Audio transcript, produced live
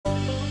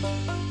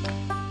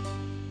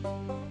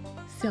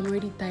See, I'm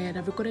already tired.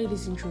 I've recorded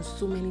this intro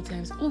so many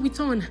times. Oh, it's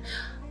on.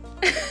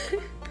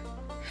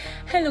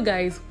 Hello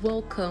guys,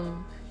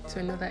 welcome to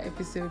another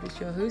episode with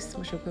your host,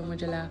 Moshoko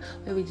Mojala,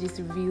 where we just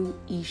review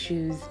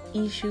issues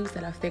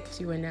that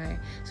affect you and I.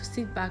 So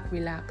sit back,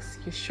 relax.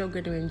 You're sure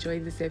going to enjoy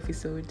this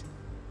episode.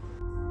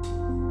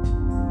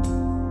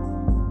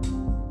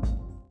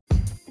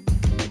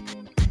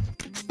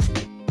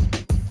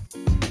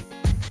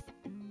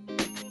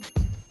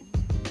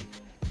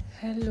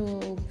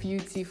 Hello,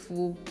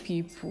 beautiful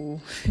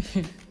people.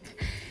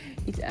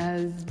 It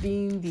has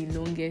been the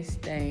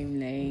longest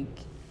time.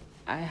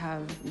 I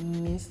have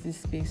missed this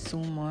space so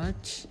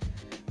much.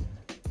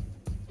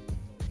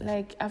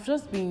 I've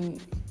just been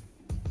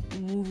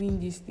moving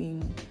this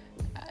thing.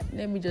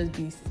 Let me just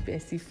be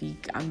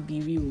specific and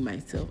be real with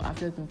myself. I've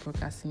just been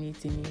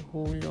procrastinating a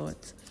whole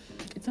lot.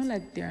 It's not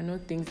like there are no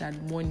things that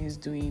one is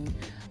doing,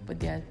 but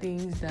there are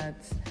things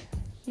that,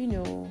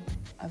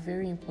 are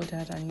very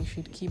important and you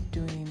should keep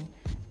doing,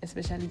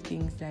 especially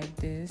things like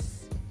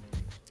this,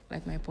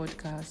 like my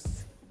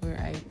podcast, where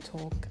I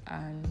talk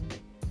and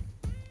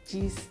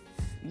gist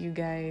you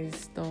guys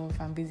stuff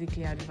and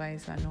basically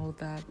advice and all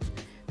that,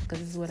 because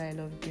this is what I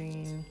love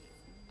doing.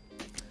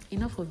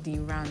 Enough of the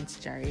rant,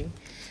 Jerry.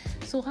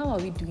 So how are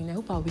we doing? I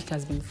hope our week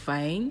has been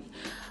fine.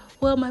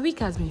 Well, my week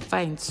has been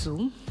fine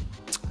too,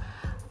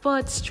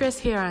 but stress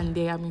here and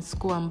there. I'm in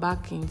school. I'm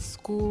back in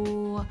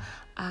school,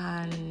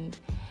 and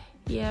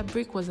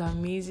break was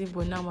amazing,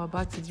 but now I'm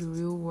back to the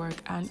real work,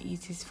 and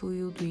it is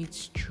filled with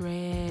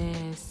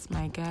stress,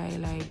 my guy.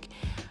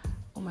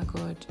 Oh my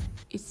God,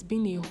 it's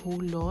been a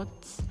whole lot.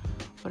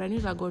 But I know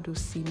that God will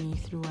see me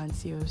through and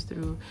see us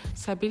through.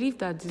 So I believe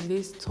that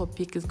today's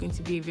topic is going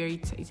to be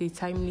it's a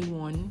timely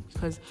one,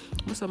 because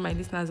most of my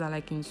listeners are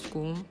in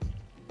school.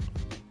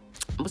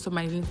 Most of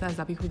my listeners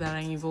are people that are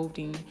involved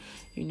in,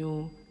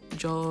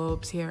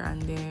 jobs here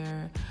and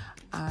there.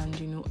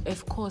 And,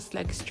 of course,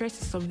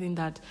 stress is something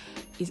that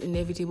is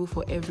inevitable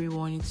for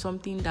everyone. It's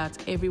something that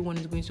everyone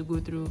is going to go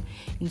through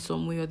in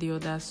some way or the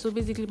other. So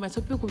basically, my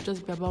topic will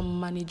just be about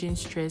managing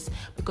stress,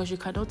 because you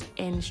cannot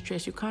end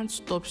stress. You can't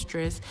stop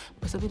stress,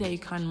 but something that you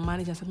can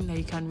manage and something that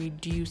you can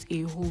reduce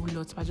a whole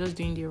lot by just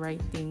doing the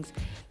right things.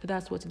 So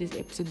that's what today's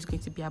episode is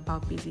going to be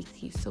about,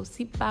 basically. So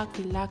sit back,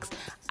 relax,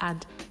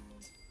 and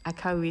I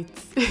can't wait.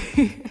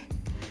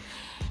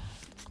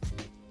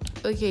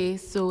 Okay,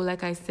 so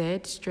like I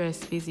said,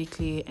 stress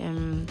basically,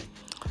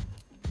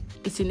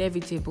 it's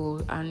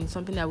inevitable, and it's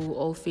something that we'll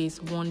all face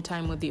one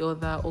time or the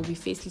other, or we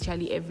face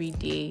literally every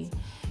day.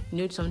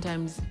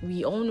 Sometimes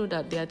we all know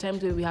that there are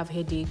times where we have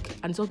headache,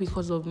 and it's all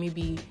because of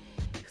maybe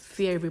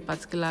fear of a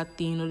particular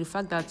thing, or the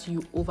fact that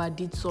you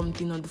overdid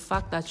something, or the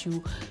fact that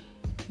you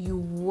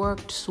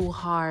worked so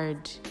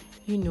hard.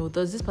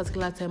 There's this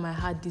particular time I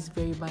had this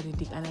very bad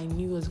headache, and I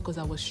knew it was because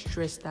I was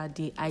stressed that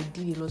day. I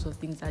did a lot of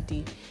things that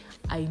day.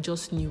 I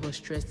just knew I was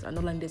stressed, and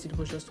all I needed to do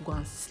was just to go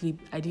and sleep.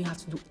 I didn't have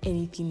to do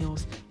anything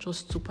else,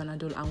 just took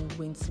Panadol and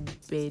went to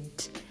bed.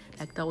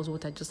 That was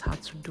what I just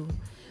had to do.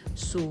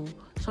 So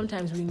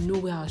sometimes we know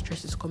where our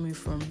stress is coming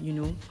from,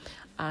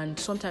 and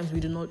sometimes we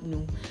do not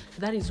know.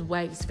 That is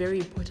why it's very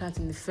important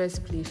in the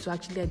first place to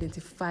actually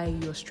identify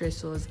your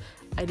stressors,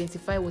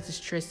 identify what is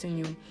stressing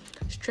you.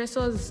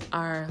 Stressors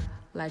are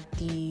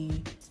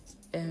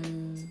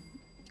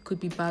could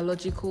be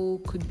biological,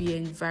 could be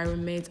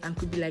environment, and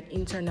could be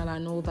internal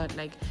and all that.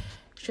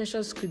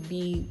 Stressors could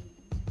be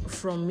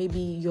from maybe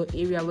your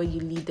area where you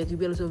live. There could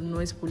be a lot of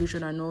noise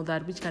pollution and all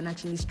that, which can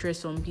actually stress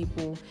some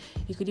people.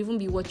 It could even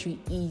be what you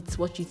eat,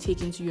 what you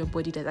take into your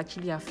body that's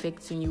actually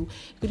affecting you.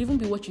 It could even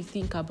be what you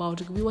think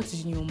about. It could be what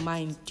is in your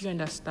mind. Do you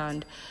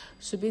understand?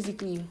 So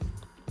basically,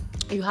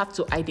 you have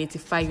to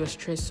identify your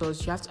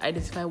stressors. You have to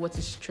identify what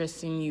is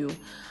stressing you.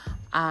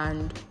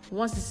 And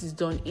once this is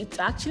done, it's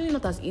actually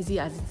not as easy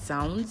as it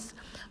sounds,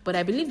 but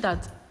I believe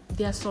that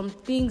there are some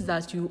things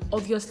that you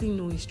obviously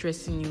know is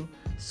stressing you.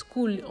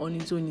 School on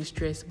its own is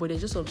stress, but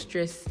there's just some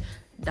stress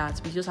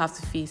that we just have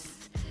to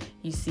face,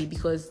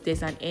 because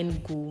there's an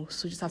end goal.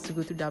 So you just have to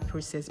go through that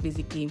process,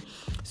 basically.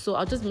 So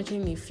I'll just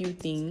mention a few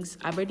things.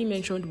 I've already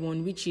mentioned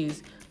one, which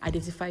is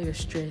identify your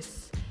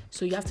stress.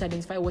 So you have to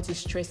identify what is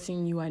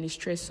stressing you and the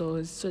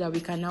stressors, so that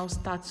we can now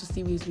start to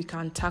see ways we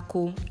can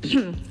tackle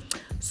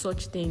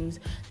such things.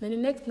 Then the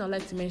next thing I'd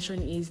like to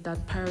mention is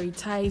that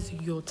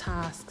prioritize your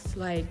tasks.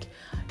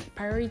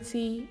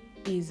 Priority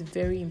is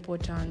very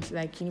important.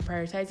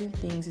 Prioritizing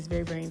things is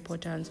very, very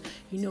important.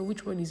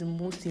 Which one is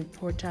most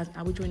important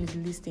and which one is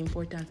least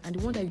important. And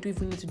the one that you don't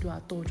even need to do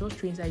at all, just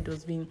throw inside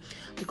dustbin,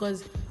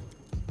 because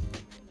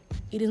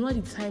it is not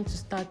the time to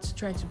start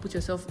trying to put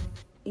yourself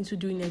into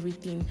doing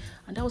everything.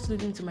 And that was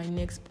leading to my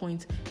next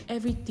point.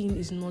 Everything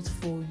is not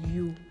for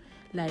you.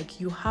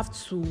 You have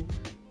to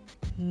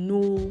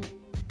know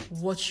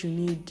what you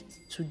need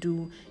to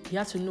do. You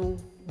have to know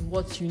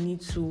what you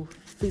need to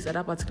face at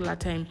that particular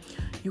time.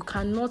 You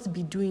cannot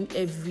be doing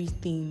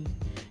everything.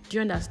 Do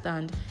you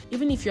understand?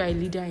 Even if you are a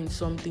leader in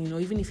something,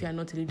 or even if you are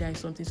not a leader in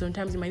something,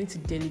 sometimes you might need to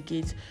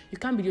delegate. You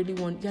can't be the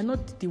only one. You're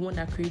not the one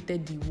that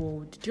created the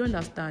world. Do you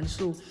understand?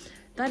 So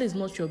that is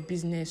not your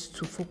business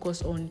to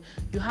focus on.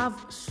 You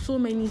have so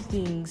many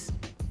things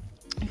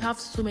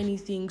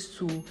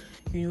to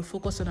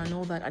focus on and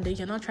all that, and then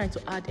you're not trying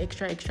to add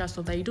extra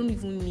stuff that you don't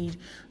even need.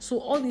 So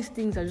all these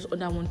things are just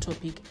under one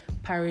topic: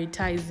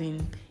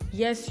 prioritizing.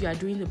 Yes, you are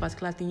doing a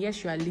particular thing,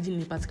 yes, you are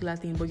leading a particular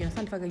thing, but you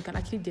understand the fact that you can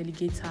actually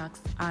delegate tasks,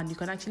 and you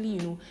can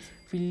actually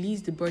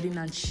release the burden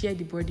and share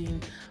the burden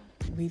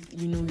with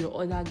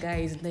your other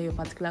guys in your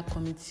particular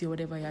committee or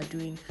whatever you are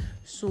doing.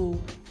 So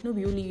no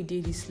be only you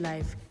did this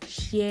life,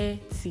 share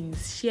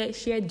things,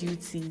 share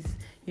duties.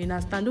 You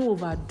understand? Don't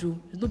overdo.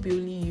 It's not be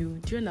only you.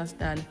 Do you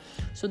understand?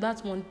 So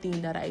that's one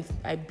thing that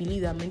I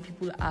believe that many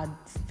people are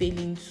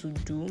failing to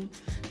do.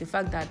 The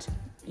fact that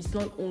it's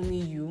not only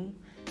you.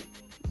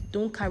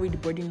 Don't carry the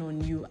burden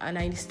on you. And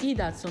I see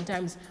that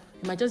sometimes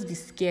you might just be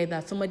scared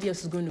that somebody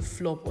else is going to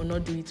flop or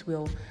not do it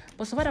well.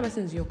 But some other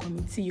person is your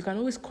committee. You can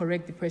always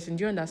correct the person.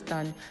 Do you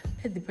understand?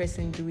 Let the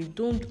person do it.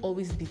 Don't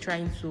always be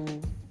trying to,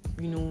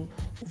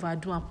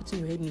 overdo and putting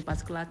your head in a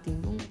particular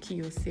thing. Don't kill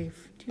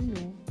yourself. Do you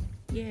know?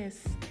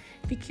 Yes.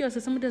 Be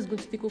curious. Somebody is going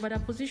to take over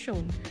that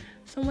position.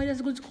 Somebody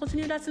is going to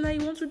continue that thing that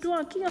you want to do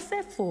and kill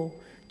yourself for.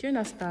 Do you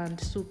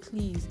understand? So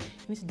please,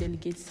 you need to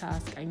delegate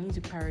tasks. I need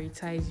to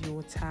prioritize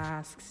your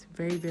tasks.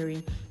 Very,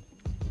 very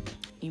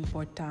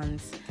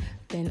important.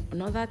 Then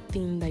another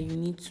thing that you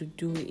need to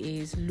do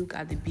is look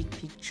at the big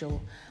picture.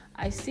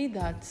 I see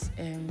that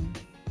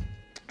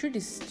through the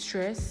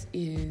stress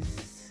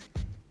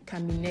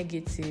can be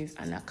negative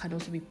and that can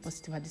also be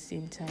positive at the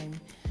same time.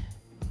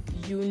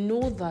 You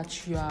know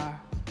that you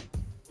are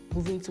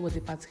moving towards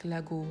a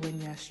particular goal when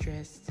you are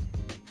stressed.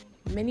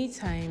 Many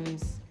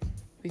times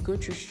we go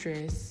through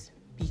stress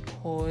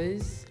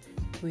because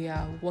we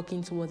are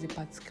working towards a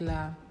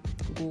particular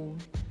goal.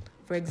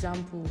 For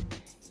example,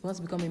 you want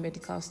to become a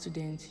medical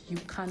student. You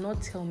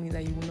cannot tell me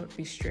that you will not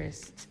be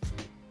stressed.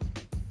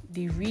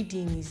 The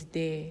reading is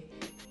there.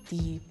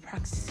 The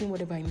practicing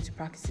whatever you need to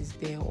practice is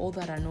there. All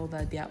that and all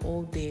that, they are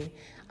all there.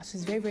 So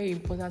it's very, very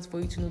important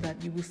for you to know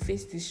that you will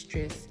face this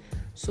stress.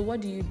 So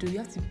what do? You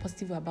have to be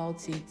positive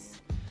about it.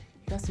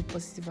 You have to be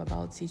positive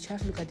about it. You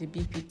have to look at the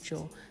big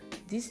picture.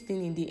 This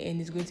thing in the end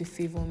is going to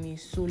favor me.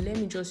 So let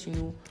me just,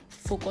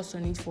 focus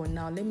on it for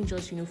now. Let me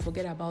just,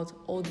 forget about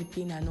all the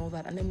pain and all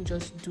that, and let me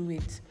just do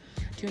it.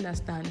 Do you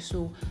understand?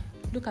 So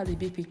look at the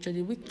big picture.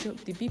 The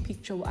big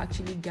picture will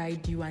actually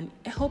guide you and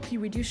help you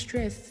reduce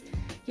stress.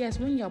 Yes,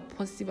 when you are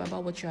positive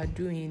about what you are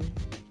doing,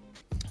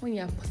 when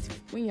you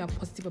are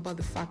positive about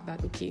the fact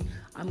that, okay,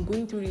 I'm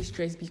going through this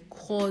stress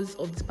because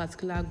of this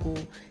particular goal,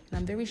 and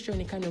I'm very sure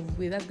in a kind of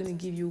way that's going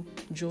to give you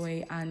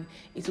joy and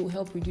it will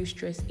help reduce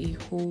stress a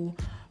whole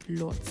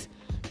lot.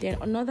 Then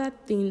another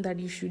thing that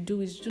you should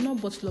do is do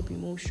not bottle up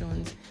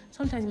emotions.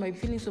 Sometimes you might be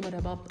feeling so bad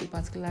about a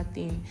particular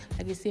thing.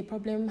 Like they say,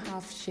 problem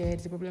half shared,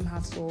 the problem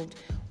half solved.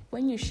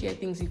 When you share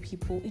things with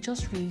people, it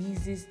just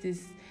releases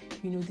this,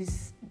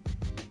 this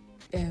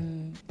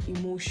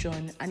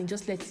emotion, and it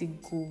just lets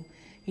it go.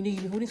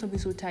 You've been holding something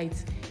so tight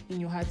in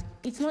your heart.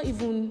 It's like,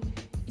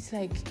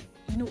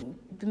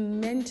 the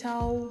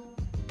mental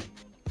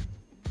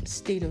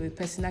state of a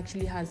person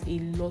actually has a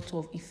lot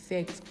of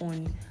effect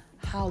on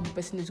how the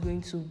person is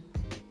going to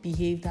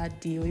behave that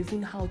day, or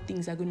even how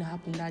things are going to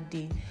happen that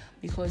day,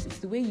 because it's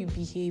the way you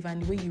behave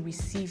and the way you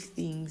receive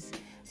things,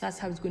 that's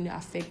how it's going to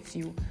affect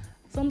you.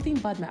 Something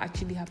bad might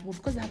actually happen, but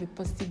because I have a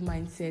positive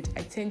mindset,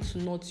 I tend to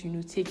not,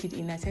 take it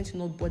in. I tend to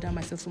not bother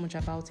myself so much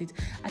about it.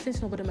 I tend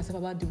to not bother myself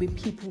about the way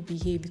people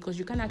behave, because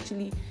you can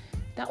actually,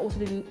 that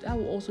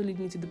will also lead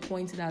me to the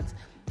point that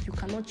you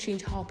cannot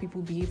change how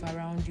people behave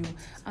around you.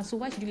 And so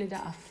why should you let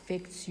that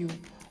affect you?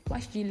 Why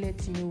should you let,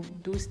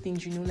 those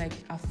things, like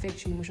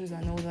affect your emotions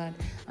and all that?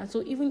 And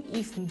so even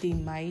if they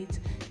might,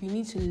 you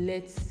need to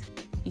let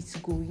it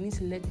go. You need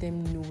to let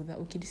them know that,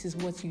 okay, this is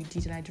what you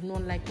did and I do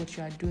not like what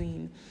you are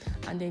doing.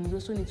 And then you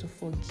also need to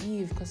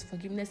forgive, because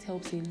forgiveness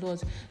helps a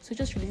lot. So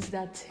just release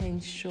that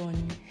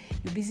tension,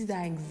 release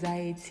that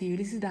anxiety,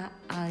 release that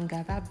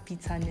anger, that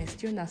bitterness.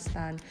 Do you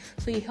understand?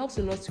 So it helps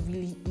a lot to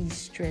really ease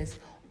stress.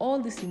 All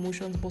these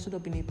emotions bottled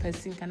up in a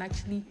person can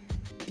actually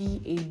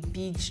be a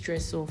big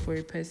stressor for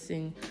a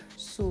person.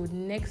 So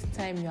next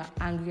time you are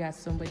angry at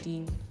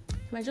somebody,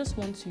 you might just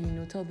want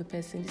to, tell the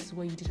person, this is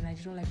what you did and I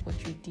don't like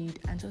what you did,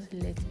 and just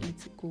let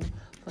it go.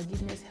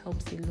 Forgiveness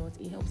helps a lot.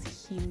 It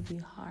helps heal the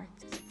heart.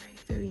 It's very,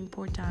 very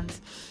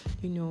important,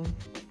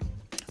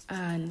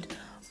 And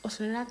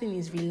also another thing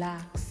is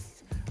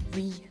relax.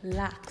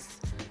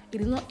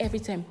 It is not every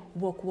time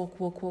walk.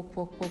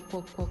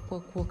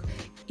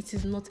 It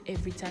is not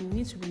every time. You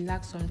need to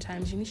relax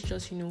sometimes. You need to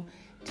just,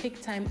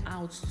 take time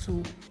out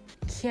to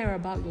care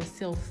about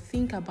yourself,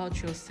 think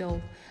about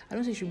yourself. I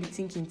don't say you should be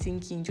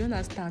thinking. Do you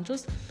understand?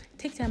 Just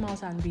take time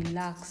out and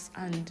relax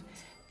and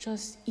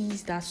just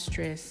ease that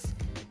stress.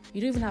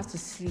 You don't even have to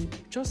sleep.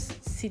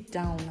 Just sit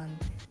down and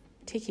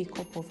take a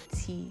cup of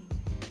tea.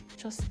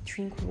 Just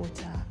drink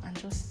water and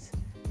just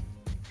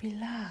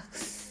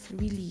relax.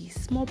 Really,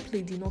 small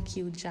play did not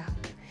kill Jack.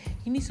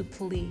 You need to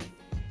play.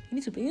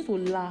 You need to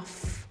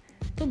laugh.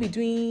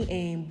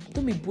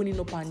 don't be boning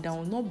up and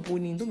down. Not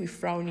boning, don't be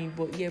frowning,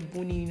 but yeah,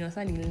 boning. You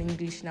understand in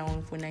English now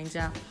for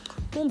Nigeria.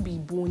 Don't be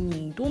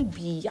boning. Don't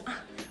be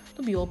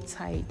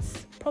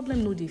uptight.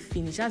 Problem no they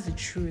finish. That's the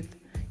truth.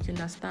 You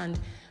understand?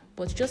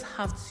 But you just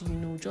have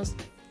to, just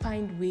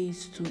find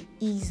ways to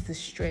ease the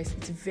stress.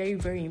 It's very,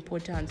 very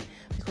important,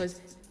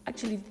 because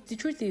actually the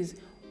truth is,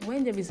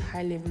 when there is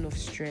high level of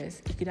stress,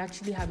 it could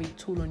actually have a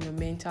toll on your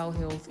mental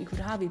health. It could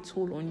have a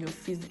toll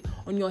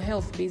on your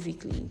health,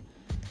 basically.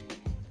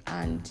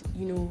 And,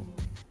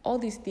 all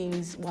these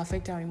things will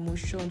affect our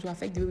emotions, will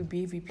affect the way we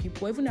behave with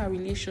people, even our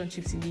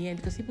relationships in the end,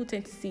 because people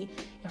tend to see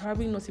you're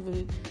probably not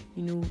even,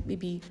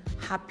 maybe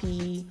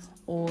happy,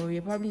 or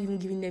you're probably even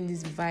giving them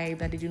this vibe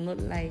that they do not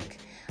like.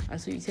 And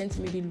so you tend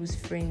to maybe lose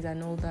friends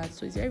and all that.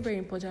 So it's very, very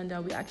important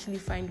that we actually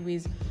find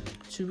ways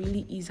to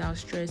really ease our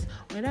stress.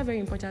 Another very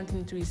important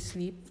thing to is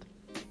sleep.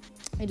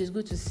 It is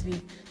good to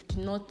sleep.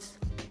 Do not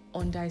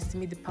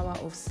underestimate the power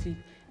of sleep.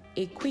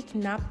 A quick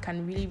nap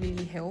can really,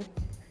 really help.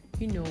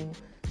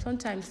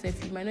 Sometimes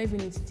if you might not even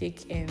need to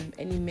take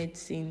any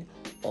medicine,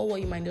 or what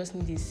you might just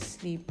need is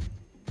sleep.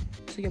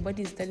 So your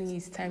body is telling you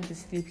it's time to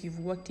sleep. You've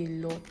worked a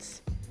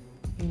lot,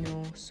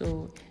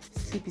 so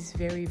sleep is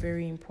very,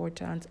 very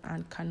important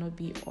and cannot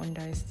be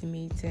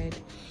underestimated.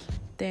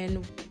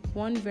 Then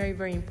one very,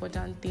 very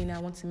important thing I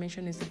want to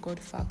mention is the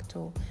God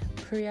factor.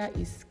 Prayer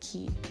is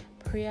key.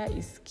 Prayer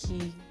is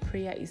key.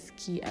 Prayer is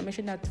key. I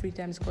mentioned that 3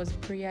 times because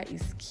prayer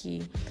is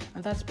key.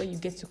 And that's where you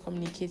get to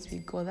communicate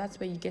with God. That's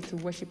where you get to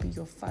worship with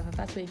your Father.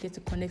 That's where you get to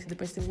connect with the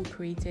person who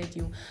created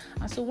you.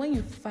 And so when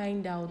you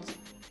find out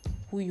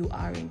who you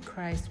are in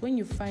Christ, when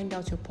you find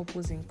out your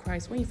purpose in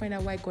Christ, when you find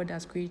out why God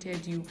has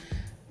created you,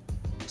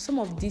 some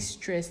of this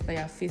stress that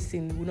you're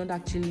facing will not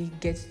actually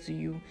get to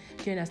you.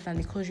 Do you understand?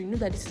 Because you know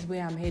that this is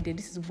where I'm headed.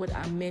 This is what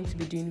I'm meant to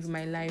be doing with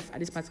my life at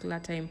this particular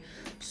time.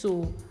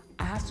 So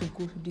I have to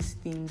go through these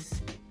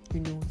things, to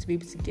be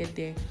able to get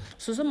there.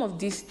 So some of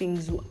these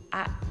things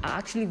are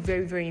actually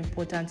very, very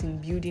important in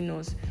building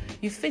us.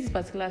 You face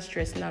particular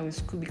stress now in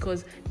school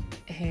because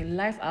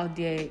life out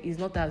there is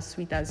not as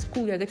sweet as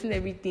school. You're getting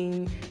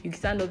everything. You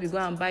stand up, you go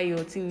and buy your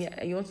thing.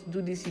 You want to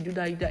do this, you do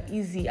that. You do that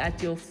easy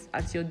at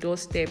your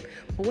doorstep.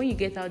 But when you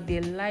get out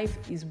there, life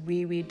is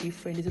way, way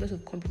different. There's a lot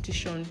of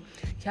competition.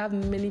 You have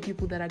many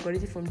people that are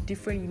graduated from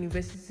different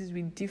universities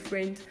with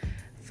different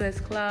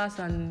first class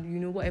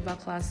and whatever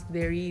class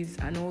there is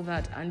and all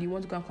that, and you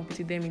want to go and compete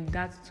with them in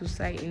that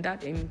society, in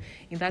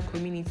that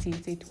community.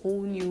 It's a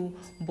whole new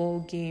ball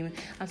game.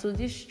 And so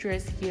this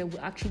stress here will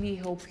actually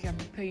help you and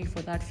prepare you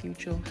for that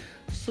future.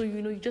 So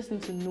you just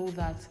need to know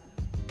that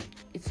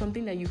it's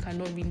something that you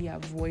cannot really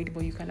avoid,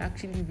 but you can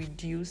actually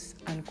reduce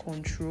and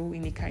control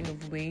in a kind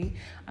of way.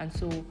 And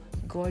so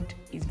God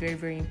is very,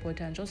 very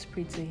important. Just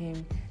pray to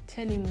Him.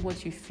 Tell Him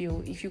what you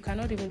feel. If you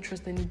cannot even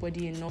trust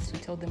anybody enough to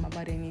tell them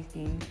about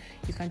anything,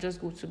 you can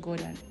just go to God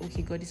and,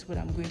 okay, God, this is what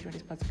I'm going through at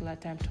this particular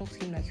time. Talk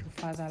to Him like your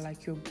father,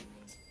 like your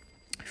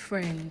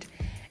friend.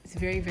 It's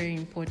very, very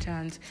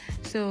important.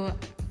 So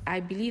I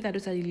believe that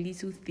those are the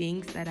little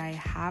things that I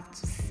have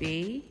to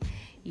say.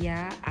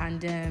 Yeah,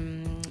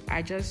 and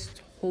I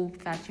just hope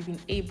that you've been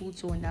able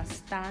to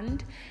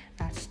understand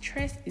that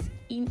stress is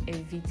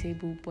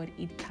inevitable, but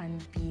it can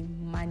be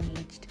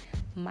managed.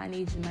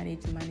 Manage.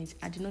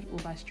 And do not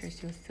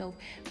overstress yourself,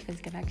 because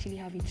it can actually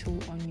have a toll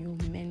on your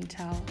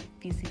mental,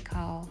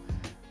 physical,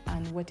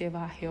 and whatever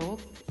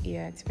health.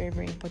 Yeah, it's very,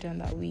 very important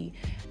that we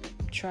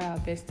try our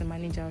best to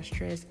manage our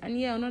stress. And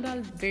yeah,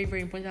 another very,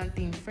 very important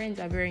thing, friends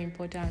are very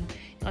important.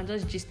 You can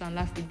just gist and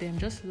laugh with them,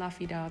 just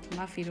laugh it out,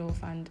 laugh it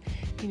off, and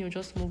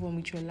just move on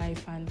with your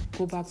life and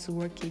go back to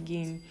work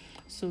again.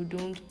 So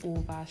don't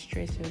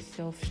overstress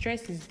yourself.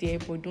 Stress is there,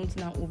 but don't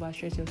now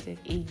overstress yourself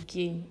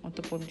again on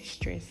top of the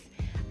stress.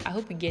 I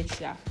hope you get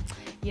that.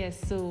 Yes,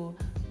 so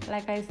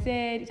like I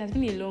said, it has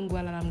been a long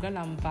while and I'm glad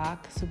I'm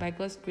back. So by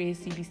God's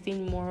grace, you'll be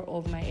seeing more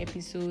of my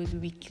episodes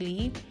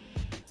weekly.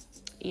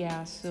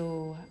 Yeah,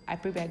 so I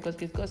pray by God's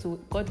grace,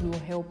 God will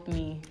help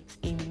me.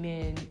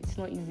 Amen. It's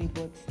not easy,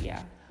 but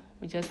yeah,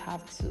 we just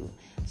have to.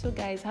 So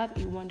guys, have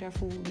a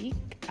wonderful week,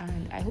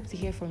 and I hope to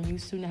hear from you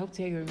soon. I hope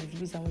to hear your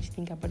reviews and what you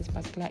think about this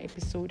particular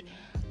episode,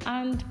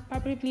 and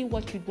probably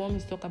what you'd want me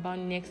to talk about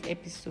next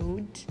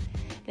episode.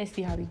 Let's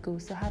see how it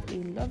goes. So have a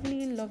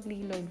lovely,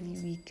 lovely,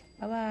 lovely week.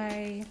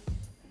 Bye-bye.